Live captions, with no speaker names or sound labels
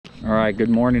All right, good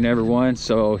morning everyone.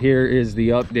 So here is the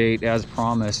update as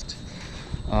promised.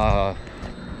 I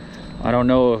don't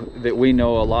know that we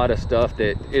know a lot of stuff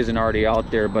that isn't already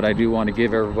out there, but I do want to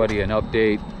give everybody an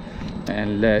update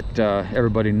and let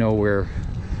everybody know where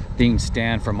things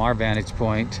stand from our vantage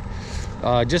point.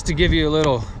 Just to give you a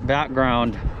little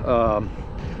background,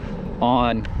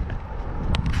 on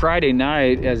Friday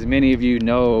night, as many of you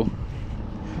know,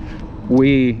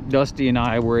 Dusty and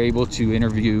I were able to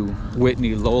interview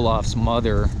Whitney Lulloff's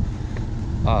mother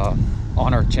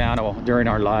on our channel during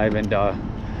our live,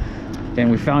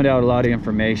 and we found out a lot of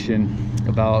information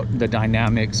about the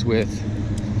dynamics with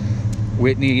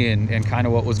Whitney and kind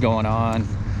of what was going on.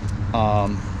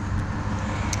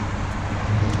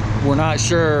 We're not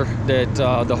sure that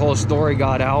the whole story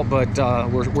got out, but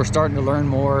we're starting to learn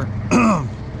more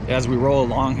as we roll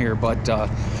along here. But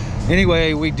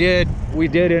anyway, we did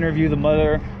interview the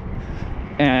mother,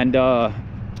 and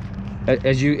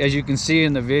as you can see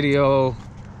in the video,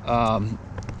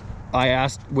 I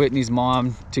asked Whitney's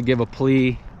mom to give a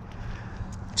plea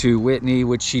to Whitney,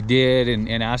 which she did,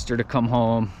 and asked her to come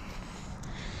home,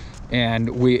 and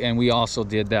we also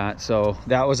did that. So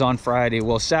that was on Friday.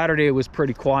 Well, Saturday it was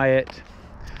pretty quiet.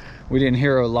 We didn't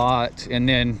hear a lot. And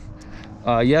then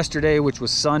yesterday, which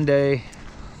was Sunday,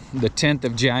 the 10th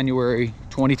of January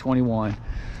 2021,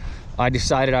 I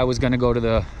decided I was going to go to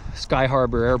the Sky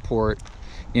Harbor Airport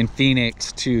in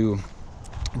Phoenix to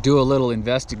do a little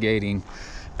investigating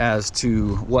as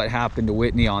to what happened to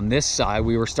Whitney on this side.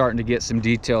 We were starting to get some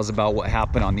details about what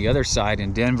happened on the other side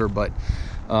in Denver, but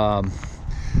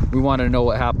we wanted to know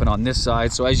what happened on this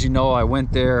side. So as you know, I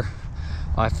went there.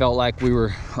 I felt like we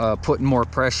were putting more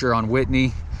pressure on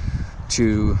Whitney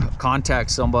to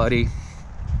contact somebody,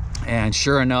 and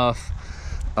sure enough,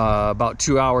 about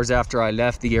 2 hours after I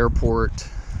left the airport,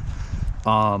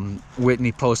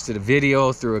 Whitney posted a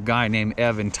video through a guy named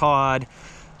Evan Todd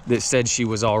that said she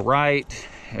was all right,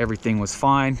 everything was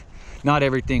fine. Not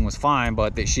everything was fine,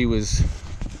 but that she was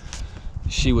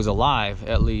alive,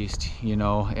 at least, you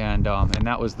know, and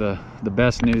that was the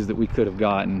best news that we could have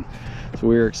gotten. So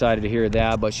we were excited to hear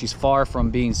that. But she's far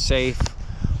from being safe.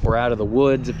 We're out of the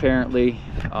woods, apparently.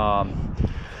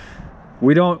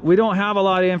 We don't have a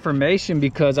lot of information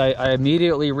because I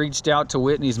immediately reached out to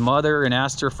Whitney's mother and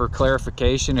asked her for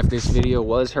clarification if this video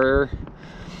was her,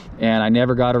 and I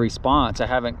never got a response. I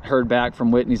haven't heard back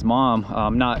from Whitney's mom.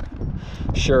 I'm not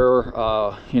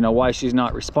sure you know, why she's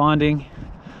not responding.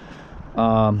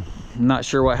 I'm not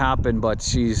sure what happened, but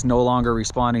she's no longer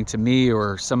responding to me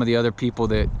or some of the other people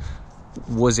that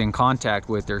was in contact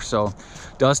with her. So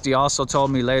Dusty also told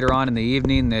me later on in the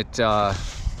evening that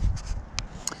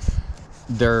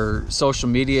their social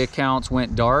media accounts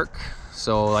went dark,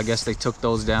 so I guess they took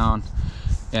those down.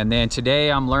 And then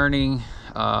today I'm learning,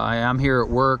 I am here at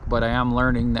work, but I am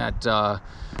learning that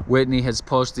Whitney has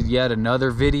posted yet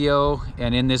another video,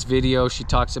 and in this video she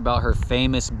talks about her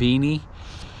famous beanie,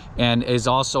 and is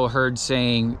also heard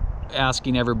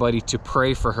asking everybody to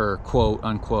pray for her, quote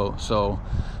unquote. So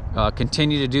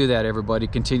continue to do that, everybody.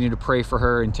 Continue to pray for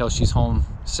her until she's home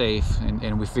safe,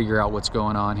 and we figure out what's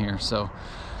going on here. So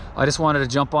I just wanted to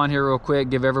jump on here real quick,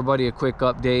 give everybody a quick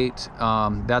update.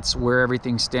 That's where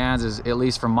everything stands, is at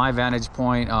least from my vantage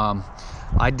point.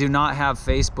 I do not have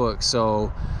Facebook,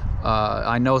 so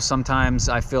I know sometimes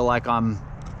I feel like I'm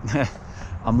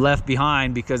I'm left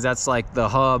behind because that's like the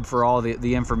hub for all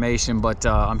the information, but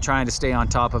I'm trying to stay on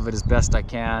top of it as best I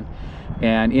can,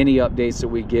 and any updates that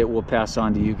we get we'll pass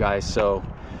on to you guys. So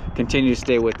continue to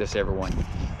stay with us, everyone.